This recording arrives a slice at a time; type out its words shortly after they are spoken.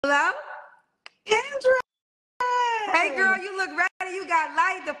Hello? Kendra! Hey, girl, you look ready. You got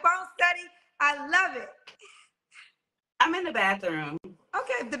light, the phone steady. I love it. I'm in the bathroom.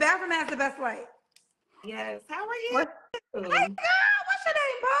 Okay, the bathroom has the best light. Yes. How are you? What? Hey, girl, what's your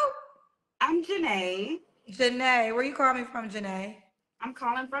name, bro? I'm Janae. Janae. Where you calling me from, Janae? I'm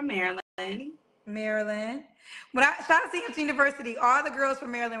calling from Maryland. Maryland. When I shout out to Hampton University, all the girls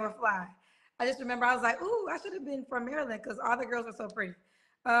from Maryland were fly. I just remember I was like, ooh, I should have been from Maryland because all the girls are so pretty.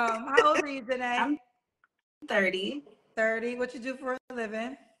 How old are you, Janae? I'm 30. 30. What you do for a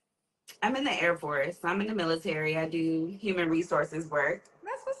living? I'm in the Air Force. I'm in the military. I do human resources work.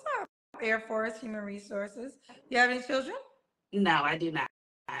 That's what's up. Air Force, Human Resources. You have any children? No, I do not.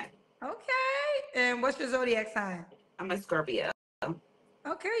 Okay. And what's your zodiac sign? I'm a Scorpio.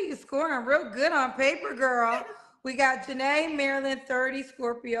 Okay, you scoring real good on paper, girl. We got Janae, Maryland, 30,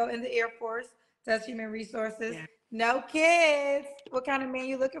 Scorpio in the Air Force. That's Human Resources. Yeah. No kids. What kind of man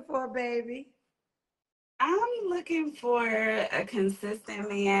you looking for, baby? I'm looking for a consistent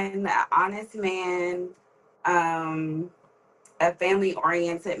man, an honest man, a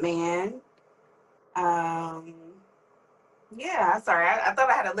family-oriented man. Um, yeah, sorry. I thought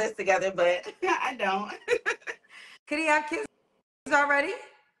I had a list together, but I don't. Could he have kids already?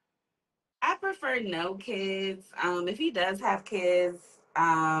 I prefer no kids. If he does have kids,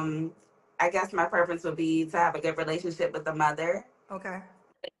 I guess my preference would be to have a good relationship with the mother. Okay.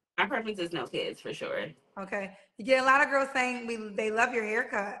 My preference is no kids for sure. Okay. You get a lot of girls saying they love your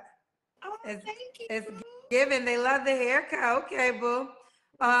haircut. Oh, It's, thank you. it's given. They love the haircut. Okay, boo.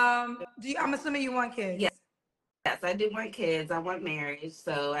 I'm assuming you want kids. Yes, I do want kids. I want marriage.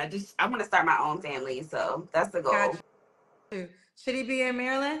 So I want to start my own family. So that's the goal. Got you. Should he be in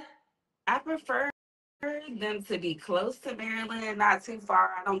Maryland? I prefer them to be close to Maryland, not too far.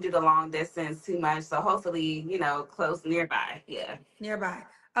 I don't do the long distance too much. So hopefully, close nearby. Yeah. Nearby.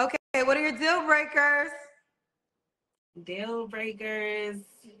 Okay. What are your deal breakers? Deal breakers,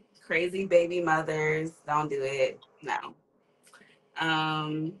 crazy baby mothers, don't do it. No.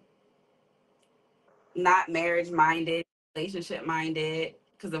 Um, Not marriage minded, relationship minded,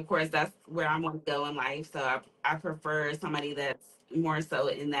 because of course that's where I want to go in life. So I prefer somebody that's more so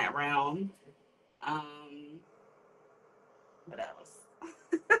in that realm. Um, what else?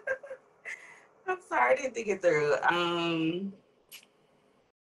 I'm sorry, I didn't think it through.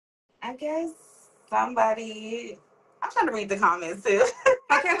 I guess somebody. I'm trying to read the comments too.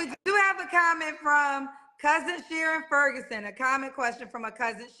 Okay, we do have a comment from cousin Sharon Ferguson, a comment question from a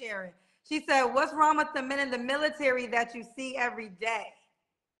cousin Sharon. She said, what's wrong with the men in the military that you see every day?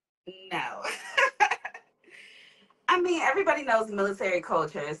 No. I mean, everybody knows military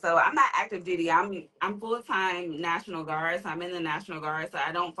culture. So I'm not active duty. I'm full time National Guard. So I'm in the National Guard. So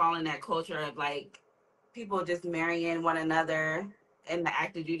I don't fall in that culture of like people just marrying one another in the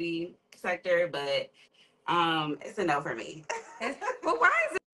active duty sector. But it's a no for me. Well, why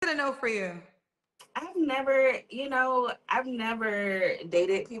is it a no for you? I've never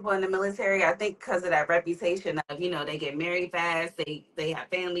dated people in the military. I think because of that reputation of, they get married fast, they have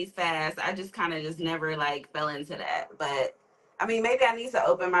families fast. I just kind of just never like fell into that. But I mean, maybe I need to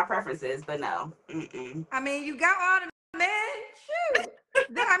open my preferences, but no. Mm-mm. I mean, you got all the men. Shoot.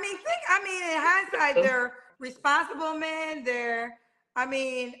 In hindsight, they're responsible men.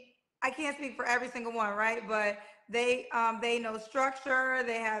 I can't speak for every single one, right? But they know structure.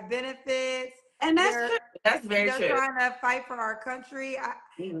 They have benefits. And that's true. That's very They're true. trying to fight for our country.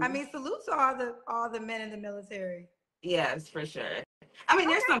 Mhm. Salute to all the men in the military. Yes, for sure. I mean,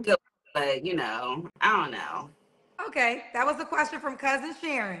 there's some good, but I don't know. Okay, that was a question from cousin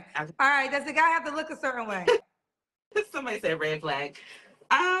Sharon. Okay. All right, does the guy have to look a certain way? Somebody said red flag.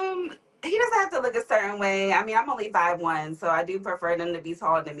 He doesn't have to look a certain way. I mean, I'm only 5'1", so I do prefer them to be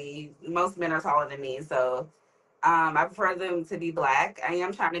taller than me. Most men are taller than me, so I prefer them to be black. I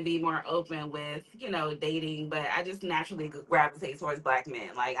am trying to be more open with, dating, but I just naturally gravitate towards black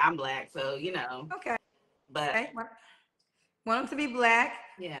men. Like I'm black, so Okay. But Okay. Want them to be black.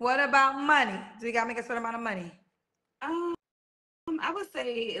 Yeah. What about money? Do we gotta make a certain amount of money? I would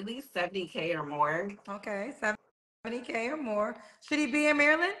say at least 70K or more. Okay, 70K or more. Should he be in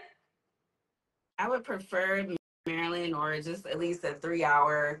Maryland? I would prefer Maryland or just at least a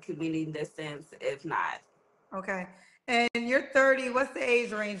 3-hour commuting distance, if not. Okay. And you're 30. What's the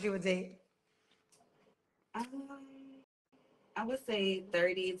age range you would date? I would say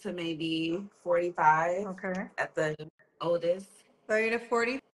 30 to maybe 45. Okay. At the oldest. 30 to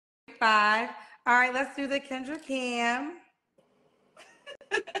 45. All right, let's do the Kendra Cam.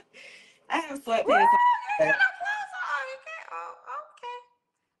 I have sweatpants. Woo, you got no clothes on. Okay. Oh, okay.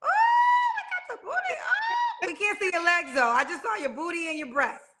 Oh, we got the booty. Oh, we can't see your legs though. I just saw your booty and your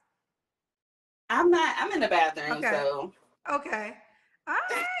breast. I'm not. I'm in the bathroom, Okay. so. Okay. All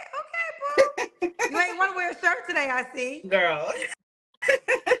right. Okay, boo. You ain't want to wear a shirt today, I see. Girl.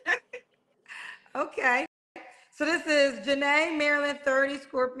 Okay. So this is Janae, Maryland, 30,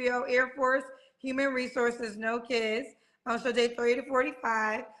 Scorpio, Air Force, Human Resources, no kids. So date 30 to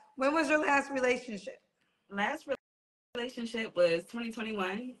 45. When was your last relationship? Last relationship was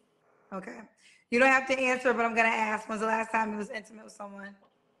 2021. Okay. You don't have to answer, but I'm going to ask. When's the last time you was intimate with someone?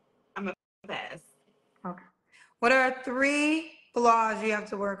 I'm a pass. Okay. What are 3 flaws you have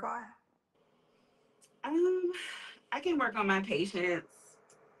to work on? I can work on my patience.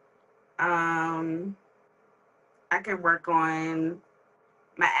 Um, I can work on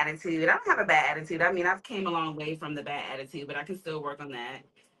my attitude. I don't have a bad attitude. I mean, I've came a long way from the bad attitude, but I can still work on that.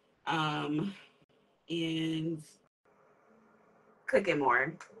 And cooking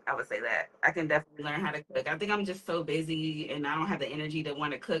more. I would say that I can definitely learn how to cook. I think I'm just so busy and I don't have the energy to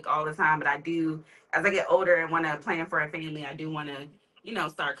want to cook all the time. But I do, as I get older and want to plan for a family, I do want to,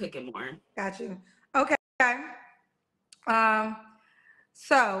 start cooking more. Got you. Okay.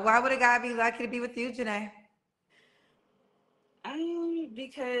 So why would a guy be lucky to be with you, Janae?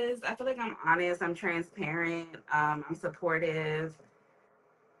 Because I feel like I'm honest, I'm transparent, I'm supportive.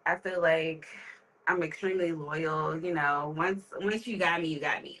 I feel like I'm extremely loyal. Once you got me, you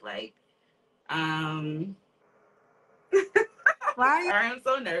got me. Like, Why are you sorry, I'm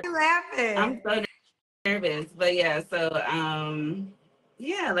so nervous. laughing? I'm so nervous, but yeah. So,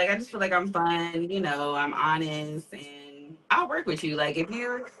 yeah, like I just feel like I'm fun. I'm honest, and I'll work with you. Like if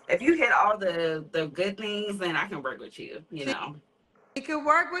you hit all the good things, then I can work with you. We could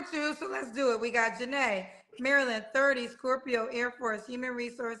work with you, so let's do it. We got Janae, Maryland, 30, Scorpio, Air Force, Human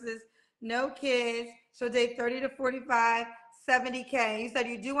Resources, no kids. So date 30 to 45, 70K. You said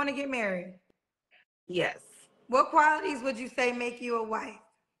you do want to get married. Yes. What qualities would you say make you a wife?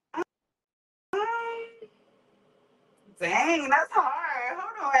 Um, Dang, that's hard.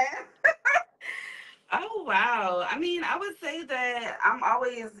 Hold on. Oh wow. I mean, I would say that I'm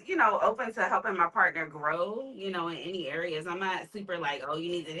always, open to helping my partner grow, in any areas. I'm not super like, oh,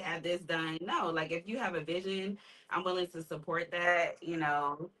 you need to have this done. No, like if you have a vision, I'm willing to support that.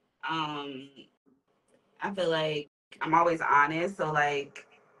 I feel like I'm always honest. So like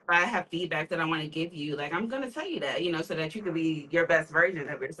if I have feedback that I want to give you, like I'm gonna tell you that, so that you can be your best version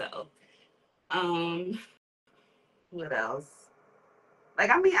of yourself. Um, what else? Like,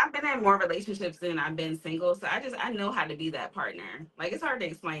 I mean, I've been in more relationships than I've been single, so I know how to be that partner. Like, it's hard to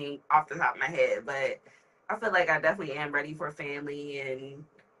explain off the top of my head, but I feel like I definitely am ready for family and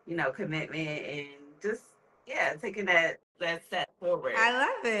commitment and just taking that step forward. I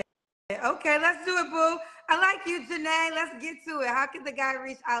love it. Okay, let's do it, boo. I like you, Janae. Let's get to it. How can the guy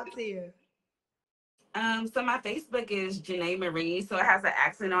reach out to you? So my Facebook is Janae Marie, so it has an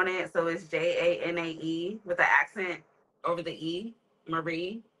accent on it, so it's Janae with an accent over the E,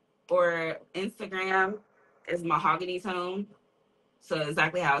 Marie. Or Instagram is Mahogany Tone. So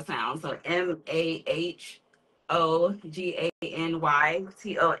exactly how it sounds. So MAHOGANYTONE.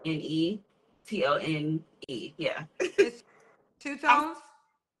 Yeah. It's 2 I'm tones.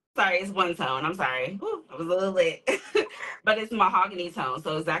 sorry, it's one tone. I'm sorry. Whew, I was a little lit. But it's Mahogany Tone.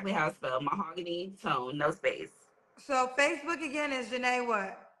 So exactly how it's spelled. Mahogany Tone, no space. So Facebook again is Janae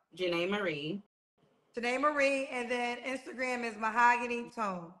what? Janae Marie. Janae Marie, and then Instagram is Mahogany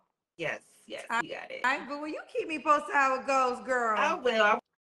Tone. Yes, All you got it. right, but will you keep me posted how it goes, I girl? will. I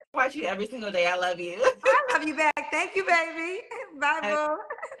watch you every single day. I love you. I love you back. Thank you, baby. Bye, boo.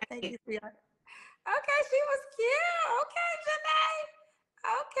 Thank you, sweetheart. Okay, she was cute. Okay, Janae.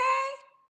 Okay.